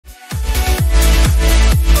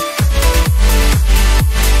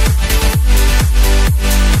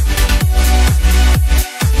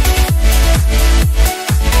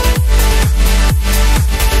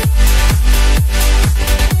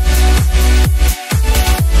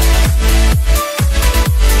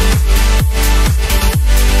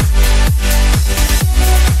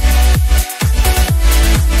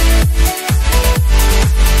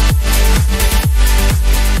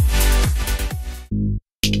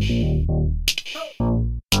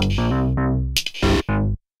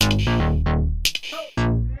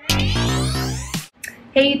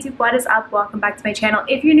YouTube, what is up? Welcome back to my channel.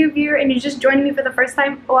 If you're a new viewer and you're just joining me for the first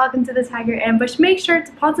time, welcome to the Tiger Ambush. Make sure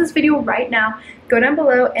to pause this video right now, go down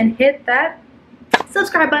below and hit that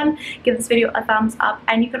subscribe button, give this video a thumbs up,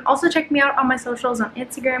 and you can also check me out on my socials on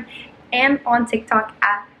Instagram and on TikTok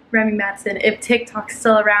at Remy Mattison, if TikTok's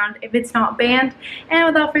still around, if it's not banned. And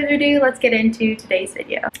without further ado, let's get into today's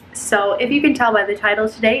video. So if you can tell by the title,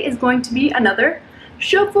 today is going to be another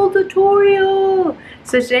shuffle tutorial.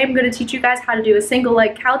 So today I'm going to teach you guys how to do a single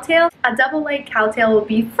leg cowtail. A double leg cowtail will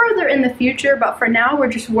be further in the future, but for now we're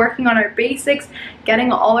just working on our basics,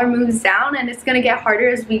 getting all our moves down, and it's going to get harder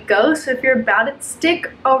as we go. So if you're about it,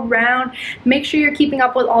 stick around. Make sure you're keeping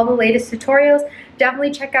up with all the latest tutorials.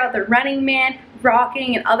 Definitely check out the Running Man,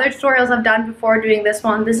 rocking, and other tutorials I've done before doing this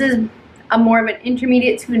one. This is a more of an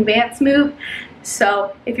intermediate to advanced move.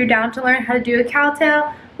 So if you're down to learn how to do a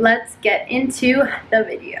cowtail, let's get into the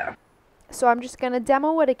video. So I'm just going to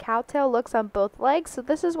demo what a cowtail looks on both legs. So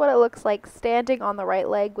this is what it looks like standing on the right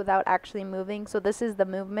leg without actually moving. So this is the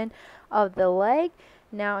movement of the leg.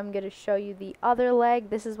 Now I'm going to show you the other leg.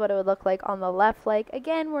 This is what it would look like on the left leg.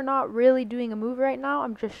 Again, we're not really doing a move right now.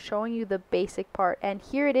 I'm just showing you the basic part. And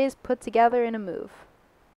here it is put together in a move.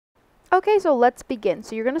 Okay, so let's begin.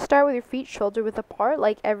 So you're going to start with your feet shoulder width apart,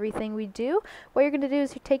 like everything we do. What you're going to do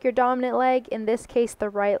is you take your dominant leg, in this case the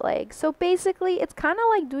right leg. So basically it's kind of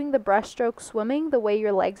like doing the breaststroke swimming, the way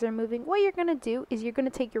your legs are moving. What you're going to do is you're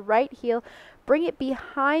going to take your right heel, bring it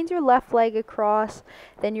behind your left leg across,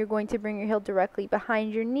 then you're going to bring your heel directly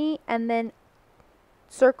behind your knee, and then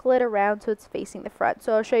circle it around so it's facing the front.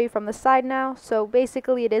 So I'll show you from the side now. So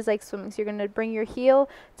basically it is like swimming. So you're going to bring your heel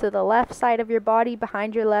to the left side of your body,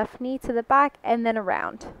 behind your left knee, to the back, and then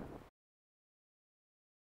around.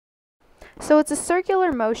 So it's a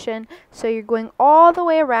circular motion, so you're going all the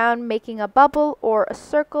way around, making a bubble or a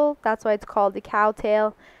circle. That's why it's called the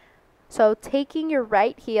cowtail. So taking your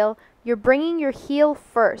right heel, you're bringing your heel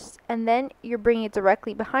first, and then you're bringing it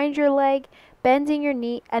directly behind your leg, bending your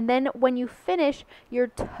knee, and then when you finish, your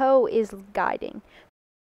toe is guiding.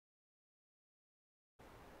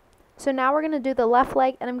 So now we're going to do the left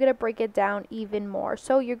leg, and I'm going to break it down even more.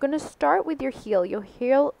 So you're going to start with your heel. Your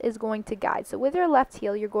heel is going to guide. So with your left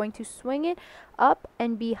heel, you're going to swing it up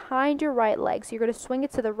and behind your right leg. So you're going to swing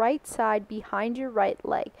it to the right side behind your right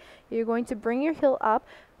leg. You're going to bring your heel up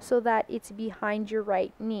so that it's behind your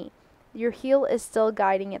right knee. Your heel is still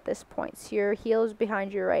guiding at this point. So your heel is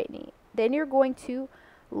behind your right knee. Then you're going to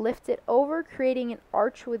lift it over, creating an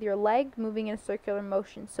arch with your leg, moving in a circular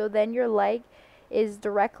motion. So then your leg is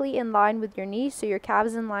directly in line with your knee, so your calf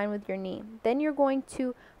is in line with your knee. Then you're going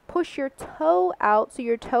to push your toe out, so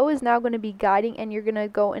your toe is now going to be guiding, and you're going to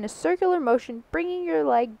go in a circular motion, bringing your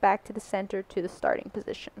leg back to the center to the starting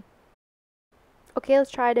position. Okay,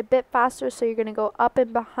 let's try it a bit faster. So you're going to go up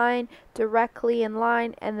and behind, directly in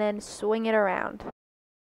line, and then swing it around.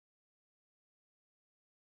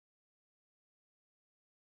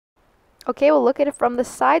 Okay, we'll look at it from the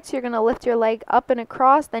side. So you're going to lift your leg up and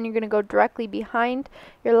across, then you're going to go directly behind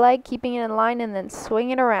your leg, keeping it in line, and then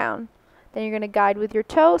swing it around. Then you're going to guide with your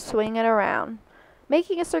toe, swing it around.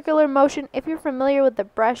 Making a circular motion. If you're familiar with the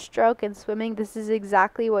breaststroke and swimming, this is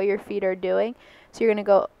exactly what your feet are doing. So you're going to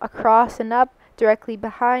go across and up, directly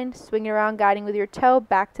behind, swing it around, guiding with your toe,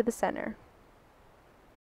 back to the center.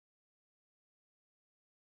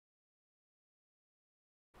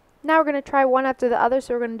 Now we're going to try one after the other.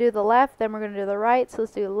 So we're going to do the left, then we're going to do the right. So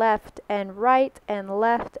let's do left and right and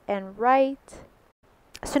left and right.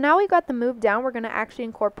 So now we've got the move down, we're going to actually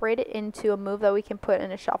incorporate it into a move that we can put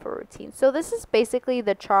in a shuffle routine. So this is basically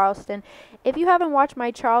the Charleston. If you haven't watched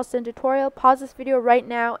my Charleston tutorial, pause this video right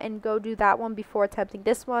now and go do that one before attempting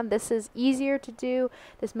this one. This is easier to do.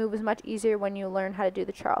 This move is much easier when you learn how to do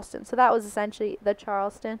the Charleston. So that was essentially the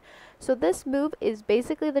Charleston. So this move is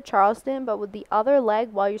basically the Charleston, but with the other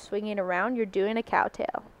leg while you're swinging around, you're doing a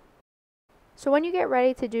cowtail. So when you get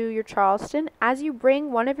ready to do your Charleston, as you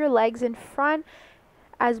bring one of your legs in front,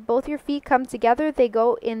 as both your feet come together, they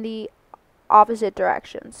go in the opposite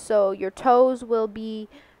directions. So your toes will be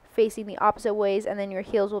facing the opposite ways, and then your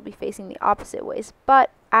heels will be facing the opposite ways.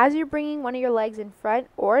 But as you're bringing one of your legs in front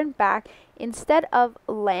or in back, instead of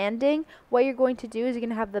landing, what you're going to do is you're going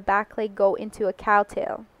to have the back leg go into a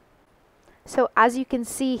cowtail. So as you can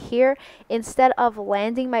see here, instead of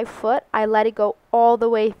landing my foot, I let it go all the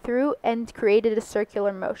way through and created a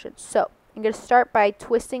circular motion. So I'm going to start by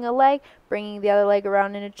twisting a leg, bringing the other leg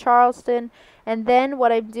around in a Charleston, and then what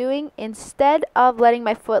I'm doing, instead of letting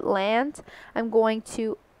my foot land, I'm going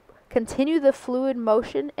to continue the fluid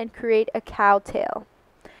motion and create a cowtail.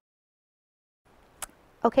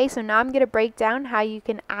 Okay, so now I'm going to break down how you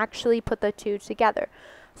can actually put the two together.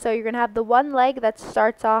 So you're going to have the one leg that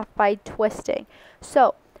starts off by twisting.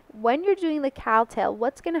 So when you're doing the cowtail,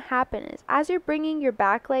 what's going to happen is as you're bringing your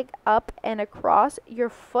back leg up and across, your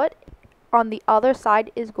foot on the other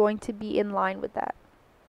side is going to be in line with that.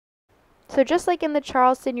 So just like in the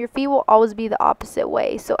Charleston, your feet will always be the opposite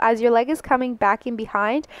way. So as your leg is coming back in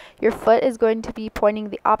behind, your foot is going to be pointing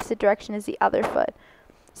the opposite direction as the other foot.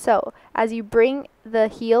 So as you bring the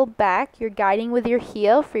heel back, you're guiding with your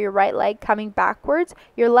heel for your right leg coming backwards.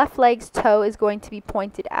 Your left leg's toe is going to be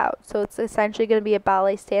pointed out. So it's essentially going to be a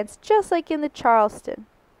ballet stance, just like in the Charleston.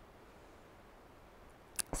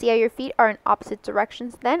 See how your feet are in opposite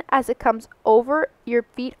directions? Then as it comes over, your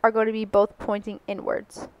feet are going to be both pointing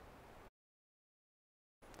inwards.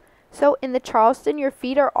 So in the Charleston, your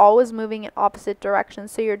feet are always moving in opposite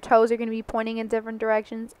directions. So your toes are going to be pointing in different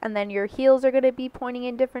directions, and then your heels are going to be pointing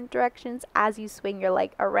in different directions as you swing your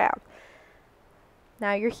leg around.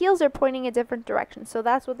 Now your heels are pointing in different directions. So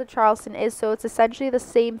that's what the Charleston is. So it's essentially the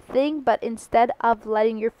same thing, but instead of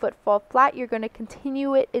letting your foot fall flat, you're going to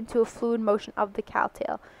continue it into a fluid motion of the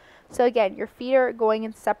cowtail. So again, your feet are going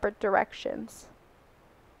in separate directions.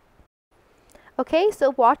 Okay,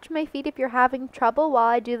 so watch my feet if you're having trouble. While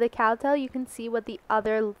I do the cowtail, you can see what the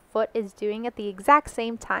other foot is doing at the exact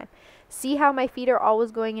same time. See how my feet are always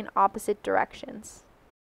going in opposite directions.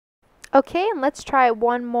 Okay, and let's try it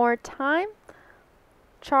one more time.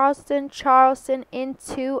 Charleston, Charleston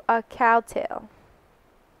into a cowtail.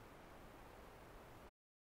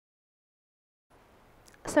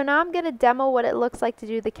 So now I'm going to demo what it looks like to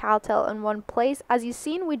do the cowtail in one place. As you've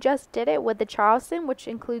seen, we just did it with the Charleston, which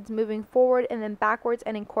includes moving forward and then backwards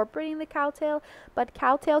and incorporating the cowtail. But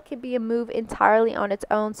cowtail can be a move entirely on its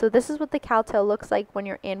own. So this is what the cowtail looks like when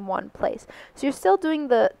you're in one place. So you're still doing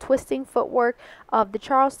the twisting footwork of the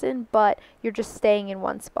Charleston, but you're just staying in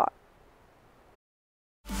one spot.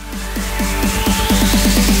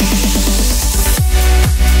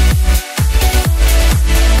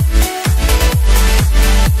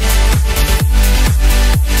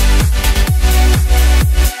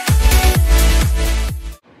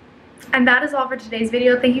 And that is all for today's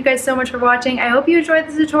video. Thank you guys so much for watching. I hope you enjoyed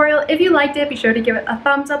this tutorial. If you liked it, be sure to give it a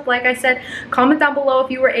thumbs up. Like I said, comment down below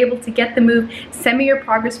if you were able to get the move. Send me your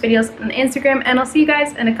progress videos on Instagram, and I'll see you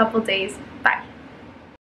guys in a couple days. Bye.